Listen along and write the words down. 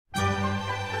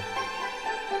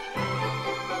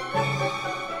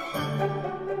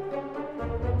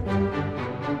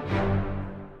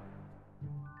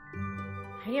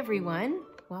everyone.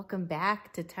 Welcome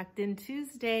back to Tucked In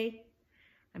Tuesday.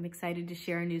 I'm excited to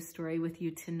share a new story with you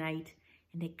tonight,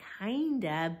 and it kind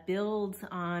of builds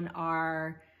on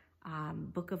our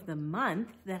book of the month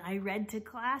that I read to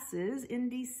classes in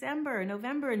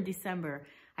November and December.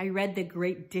 I read The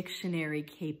Great Dictionary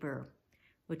Caper,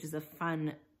 which is a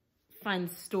fun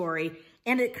story.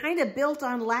 And it kind of built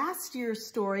on last year's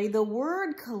story, The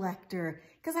Word Collector,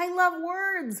 because I love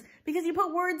words, because you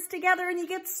put words together and you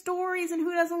get stories, and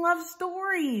who doesn't love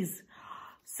stories?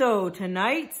 So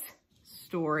tonight's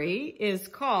story is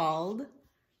called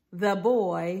The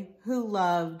Boy Who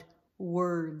Loved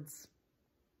Words.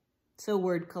 So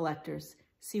word collectors,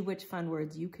 see which fun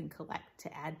words you can collect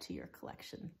to add to your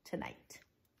collection tonight.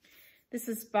 This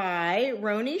is by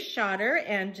Roni Schotter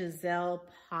and Giselle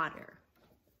Potter.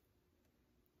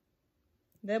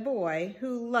 The Boy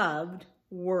Who Loved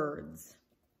Words.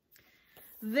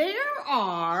 There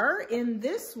are, in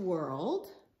this world,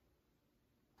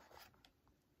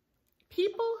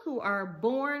 people who are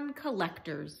born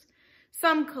collectors.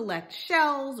 Some collect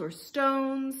shells or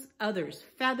stones, others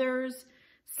feathers.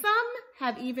 Some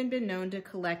have even been known to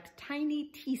collect tiny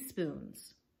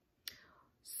teaspoons.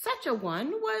 Such a one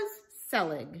was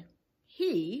Selig.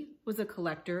 He was a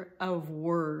collector of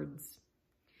words.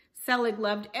 Selig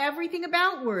loved everything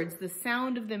about words, the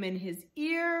sound of them in his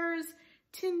ears,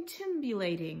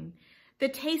 tintimbulating, the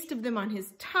taste of them on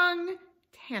his tongue,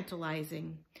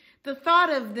 tantalizing, the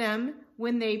thought of them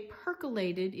when they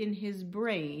percolated in his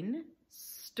brain,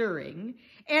 stirring,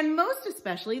 and most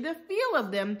especially the feel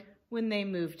of them when they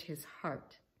moved his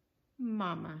heart.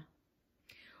 Mama.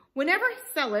 Whenever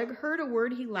Selig heard a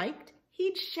word he liked,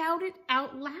 he'd shout it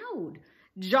out loud,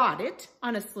 jot it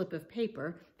on a slip of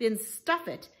paper, then stuff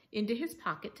it into his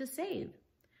pocket to save.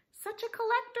 Such a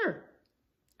collector.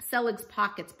 Selig's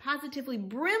pockets positively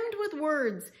brimmed with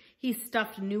words. He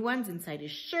stuffed new ones inside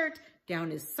his shirt, down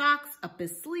his socks, up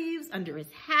his sleeves, under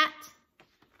his hat.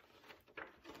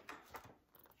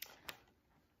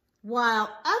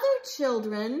 While other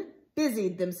children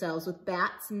busied themselves with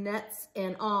bats, nets,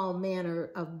 and all manner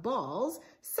of balls,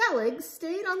 Selig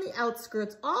stayed on the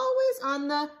outskirts, always on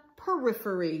the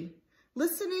periphery,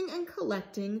 listening and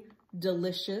collecting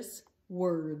delicious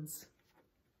words.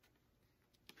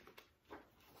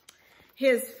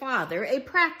 His father, a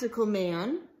practical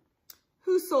man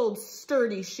who sold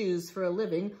sturdy shoes for a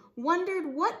living,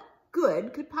 wondered what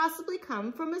good could possibly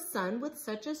come from a son with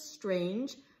such a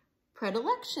strange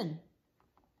predilection.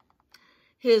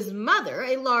 His mother,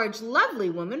 a large,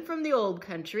 lovely woman from the old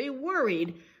country,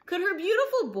 worried. Could her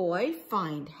beautiful boy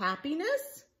find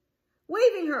happiness?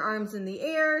 Waving her arms in the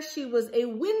air, she was a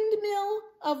windmill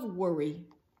of worry.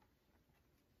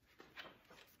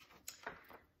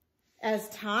 As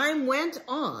time went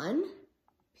on,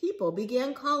 people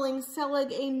began calling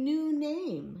Selig a new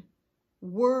name,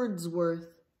 Wordsworth.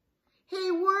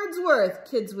 Hey, Wordsworth,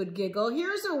 kids would giggle.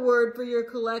 Here's a word for your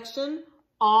collection,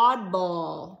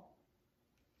 oddball.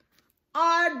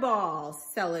 Oddball,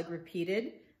 Selig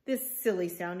repeated. This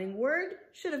silly-sounding word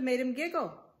should have made him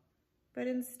giggle, but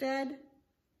instead,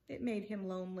 it made him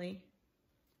lonely.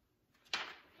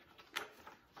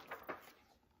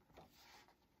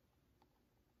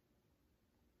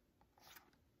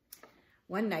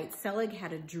 One night, Selig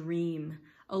had a dream.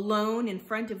 Alone in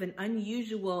front of an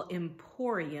unusual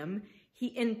emporium,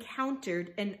 he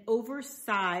encountered an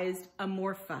oversized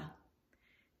amorpha.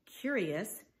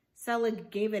 Curious,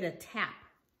 Selig gave it a tap.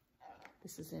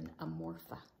 This is an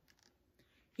amorpha.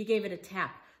 He gave it a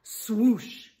tap.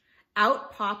 Swoosh!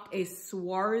 Out popped a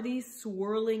swarthy,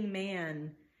 swirling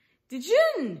man.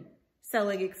 Djinn!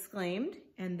 Selig exclaimed.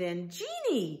 And then,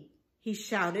 Genie! He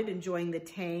shouted, enjoying the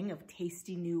tang of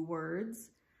tasty new words.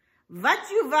 What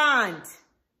you want?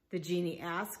 The genie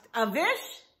asked. A wish?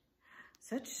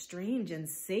 Such strange and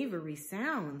savory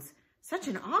sounds. Such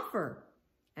an offer.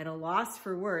 At a loss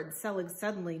for words, Selig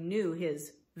suddenly knew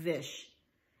his wish.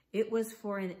 It was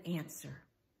for an answer.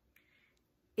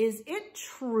 Is it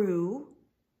true?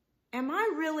 Am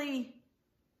I really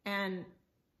an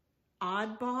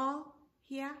oddball?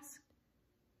 He asked.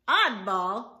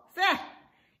 Oddball? Feh!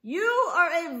 You are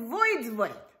a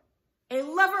voidsworth, a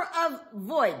lover of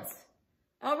voids.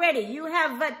 Already you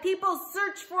have what people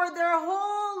search for their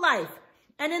whole life,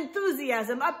 an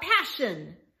enthusiasm, a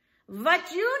passion.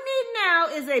 What you need now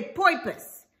is a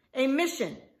purpose, a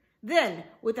mission. Then,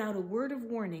 without a word of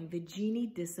warning, the genie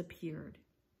disappeared.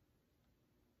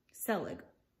 Selig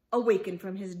awakened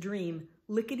from his dream,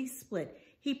 lickety-split.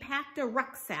 He packed a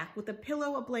rucksack with a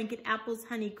pillow, a blanket, apples,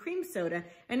 honey, cream soda,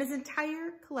 and his entire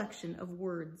collection of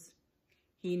words.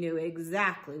 He knew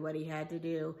exactly what he had to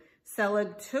do.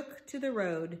 Selig took to the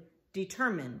road,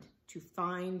 determined to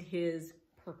find his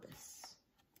purpose.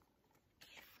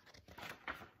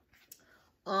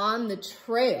 On the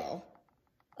trail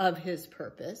of his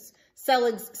purpose,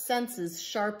 Selig's senses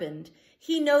sharpened.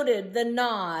 He noted the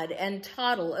nod and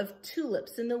toddle of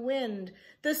tulips in the wind,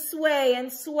 the sway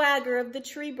and swagger of the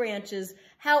tree branches,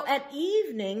 how at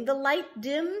evening the light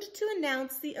dimmed to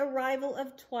announce the arrival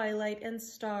of twilight and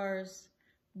stars.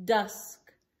 Dusk,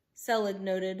 Selig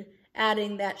noted,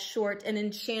 adding that short and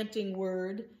enchanting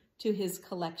word to his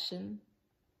collection.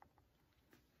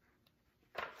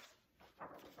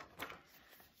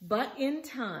 But in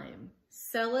time,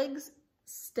 Selig's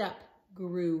step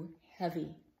grew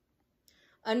heavy.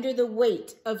 Under the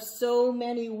weight of so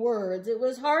many words, it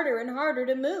was harder and harder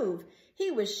to move. He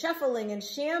was shuffling and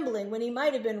shambling when he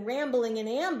might have been rambling and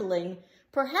ambling.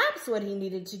 Perhaps what he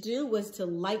needed to do was to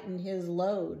lighten his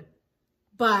load.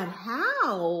 But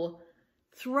how?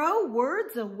 Throw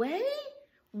words away?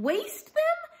 Waste them?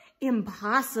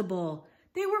 Impossible.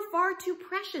 They were far too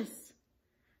precious.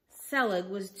 Selig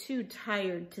was too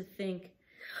tired to think.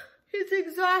 His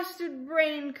exhausted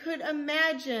brain could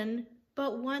imagine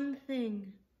but one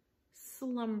thing: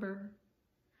 slumber.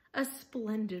 A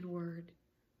splendid word.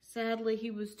 Sadly,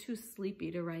 he was too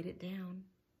sleepy to write it down.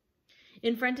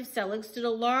 In front of Selig stood a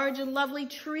large and lovely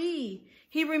tree.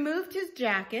 He removed his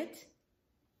jacket,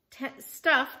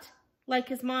 stuffed like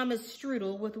his mama's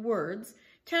strudel with words.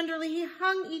 Tenderly, he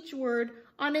hung each word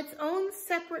on its own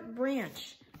separate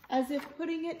branch, as if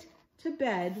putting it to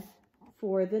bed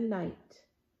for the night.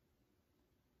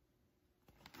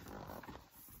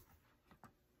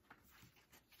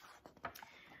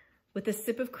 With a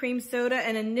sip of cream soda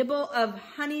and a nibble of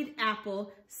honeyed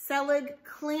apple, Selig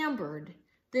clambered,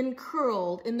 then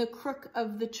curled in the crook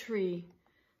of the tree.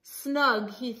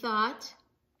 Snug, he thought,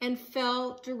 and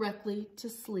fell directly to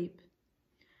sleep.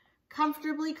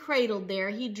 Comfortably cradled there,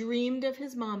 he dreamed of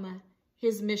his mama,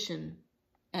 his mission,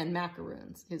 and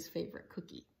macaroons, his favorite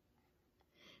cookie.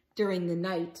 During the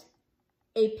night,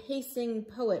 a pacing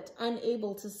poet,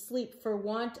 unable to sleep for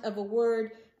want of a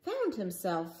word, found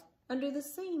himself under the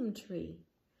same tree,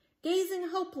 gazing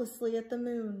hopelessly at the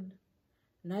moon.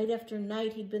 Night after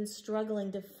night, he'd been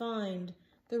struggling to find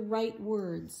the right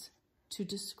words to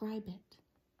describe it.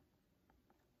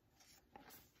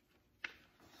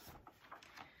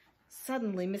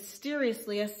 Suddenly,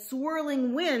 mysteriously, a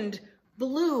swirling wind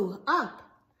blew up.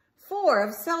 4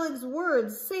 of Selig's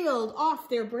words sailed off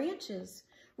their branches.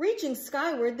 Reaching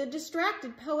skyward, the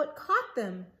distracted poet caught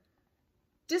them.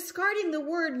 Discarding the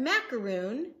word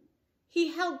macaroon,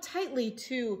 he held tightly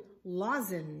to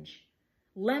lozenge,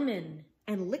 lemon,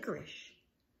 and licorice.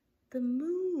 The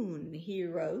moon, he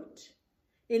wrote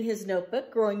in his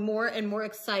notebook, growing more and more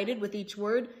excited with each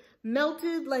word,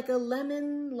 melted like a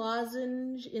lemon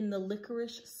lozenge in the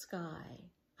licorice sky.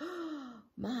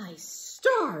 My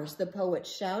stars, the poet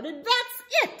shouted,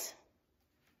 that's it!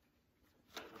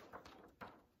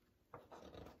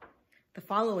 The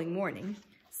following morning,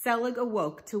 Selig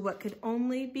awoke to what could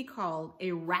only be called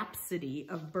a rhapsody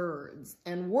of birds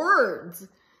and words.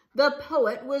 The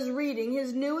poet was reading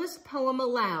his newest poem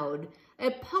aloud, a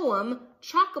poem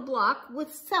chock-a-block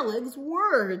with Selig's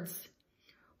words.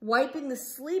 Wiping the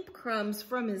sleep crumbs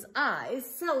from his eyes,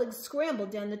 Selig scrambled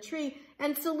down the tree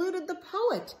and saluted the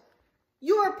poet.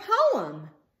 Your poem,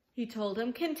 he told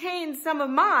him, contains some of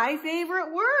my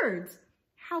favorite words.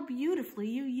 How beautifully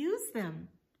you use them.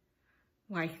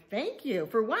 Why, thank you.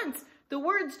 For once, the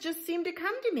words just seemed to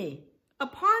come to me.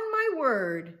 Upon my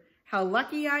word, how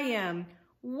lucky I am.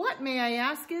 What, may I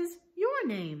ask, is your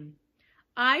name?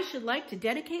 I should like to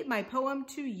dedicate my poem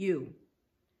to you.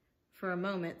 For a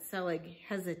moment, Selig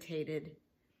hesitated.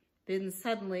 Then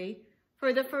suddenly,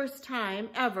 for the first time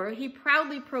ever, he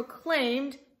proudly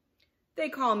proclaimed, they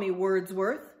call me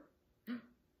Wordsworth.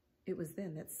 It was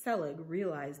then that Selig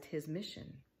realized his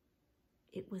mission.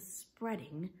 It was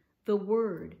spreading the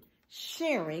word,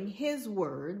 sharing his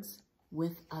words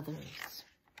with others.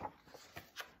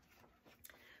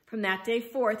 From that day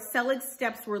forth, Selig's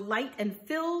steps were light and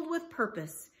filled with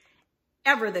purpose.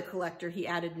 Ever the collector, he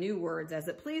added new words as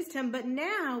it pleased him, but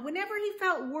now, whenever he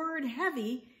felt word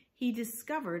heavy, he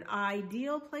discovered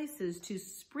ideal places to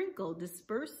sprinkle,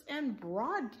 disperse, and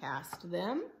broadcast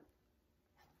them.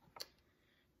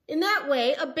 In that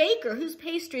way, a baker whose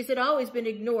pastries had always been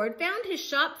ignored found his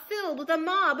shop filled with a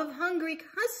mob of hungry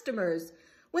customers.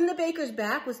 When the baker's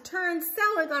back was turned,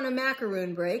 Selig, on a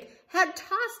macaroon break, had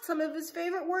tossed some of his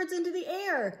favorite words into the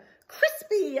air.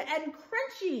 Crispy and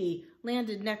crunchy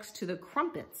landed next to the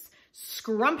crumpets.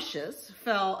 Scrumptious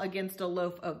fell against a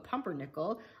loaf of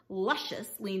pumpernickel. Luscious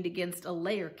leaned against a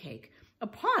layer cake.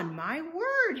 Upon my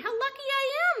word, how lucky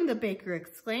I the baker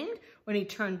exclaimed when he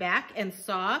turned back and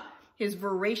saw his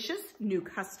voracious new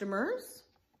customers.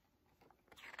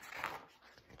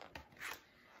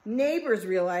 Neighbors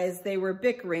realized they were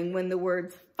bickering when the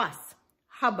words fuss,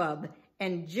 hubbub,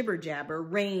 and jibber-jabber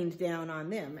rained down on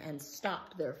them and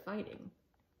stopped their fighting.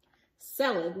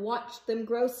 Selig watched them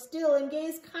grow still and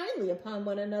gazed kindly upon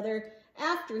one another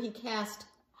after he cast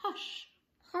hush,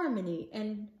 harmony,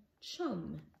 and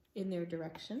chum in their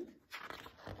direction.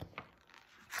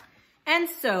 And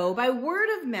so, by word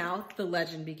of mouth, the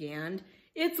legend began.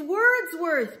 It's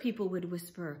Wordsworth, people would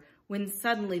whisper, when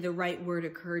suddenly the right word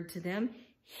occurred to them.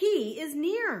 He is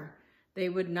near. They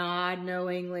would nod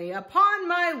knowingly. Upon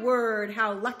my word,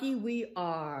 how lucky we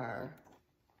are.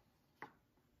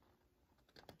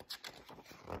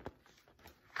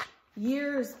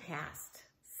 Years passed.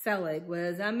 Selig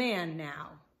was a man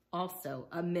now, also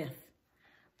a myth.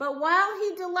 But while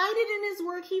he delighted in his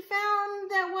work, he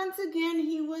found that once again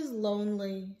he was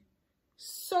lonely.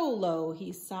 So low,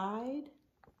 he sighed.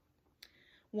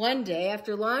 One day,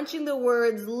 after launching the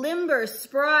words limber,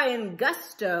 spry, and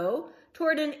gusto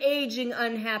toward an aging,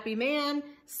 unhappy man,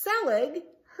 Selig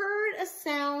heard a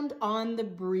sound on the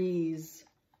breeze.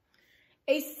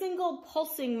 A single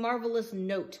pulsing, marvelous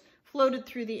note floated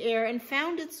through the air and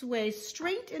found its way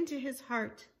straight into his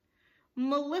heart.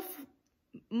 Mellifluous,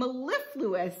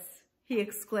 he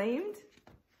exclaimed.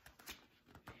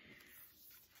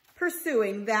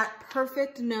 Pursuing that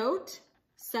perfect note,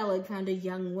 Selig found a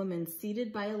young woman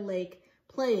seated by a lake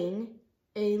playing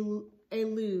a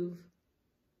lute.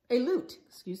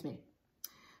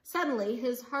 Suddenly,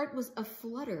 his heart was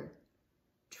aflutter.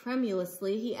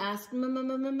 Tremulously, he asked,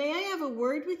 May I have a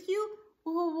word with you?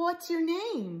 Well, what's your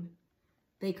name?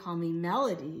 They call me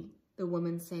Melody, the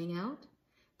woman sang out.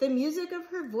 The music of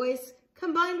her voice,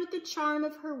 combined with the charm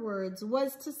of her words,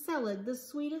 was to Selig the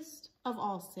sweetest of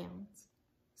all songs.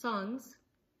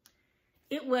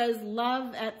 It was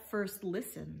love at first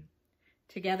listen.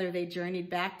 Together they journeyed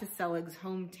back to Selig's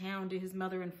hometown, to his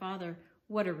mother and father.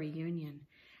 What a reunion.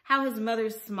 How his mother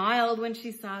smiled when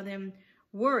she saw them,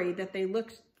 worried that they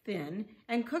looked thin,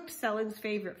 and cooked Selig's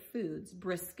favorite foods,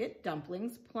 brisket,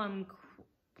 dumplings, plum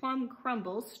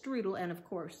crumble, strudel, and of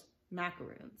course,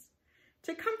 macaroons.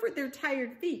 To comfort their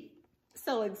tired feet,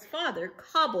 Selig's father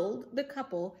cobbled the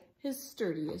couple his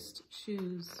sturdiest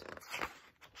shoes.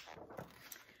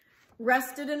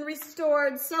 Rested and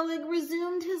restored, Selig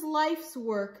resumed his life's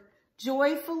work,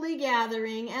 joyfully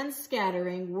gathering and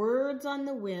scattering words on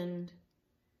the wind.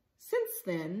 Since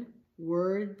then,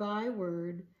 word by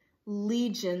word,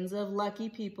 legions of lucky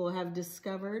people have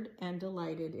discovered and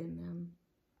delighted in them.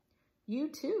 You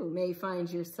too may find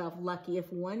yourself lucky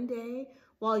if one day,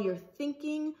 while you're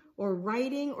thinking or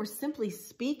writing or simply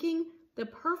speaking, the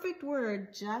perfect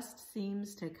word just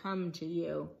seems to come to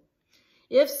you.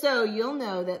 If so, you'll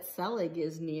know that Selig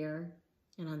is near.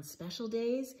 And on special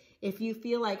days, if you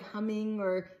feel like humming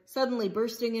or suddenly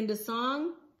bursting into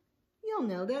song, you'll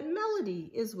know that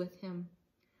Melody is with him.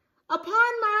 Upon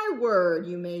my word,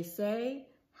 you may say,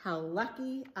 how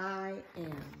lucky I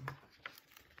am.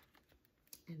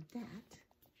 And that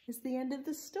is the end of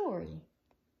the story.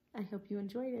 I hope you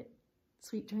enjoyed it.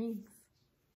 Sweet dreams.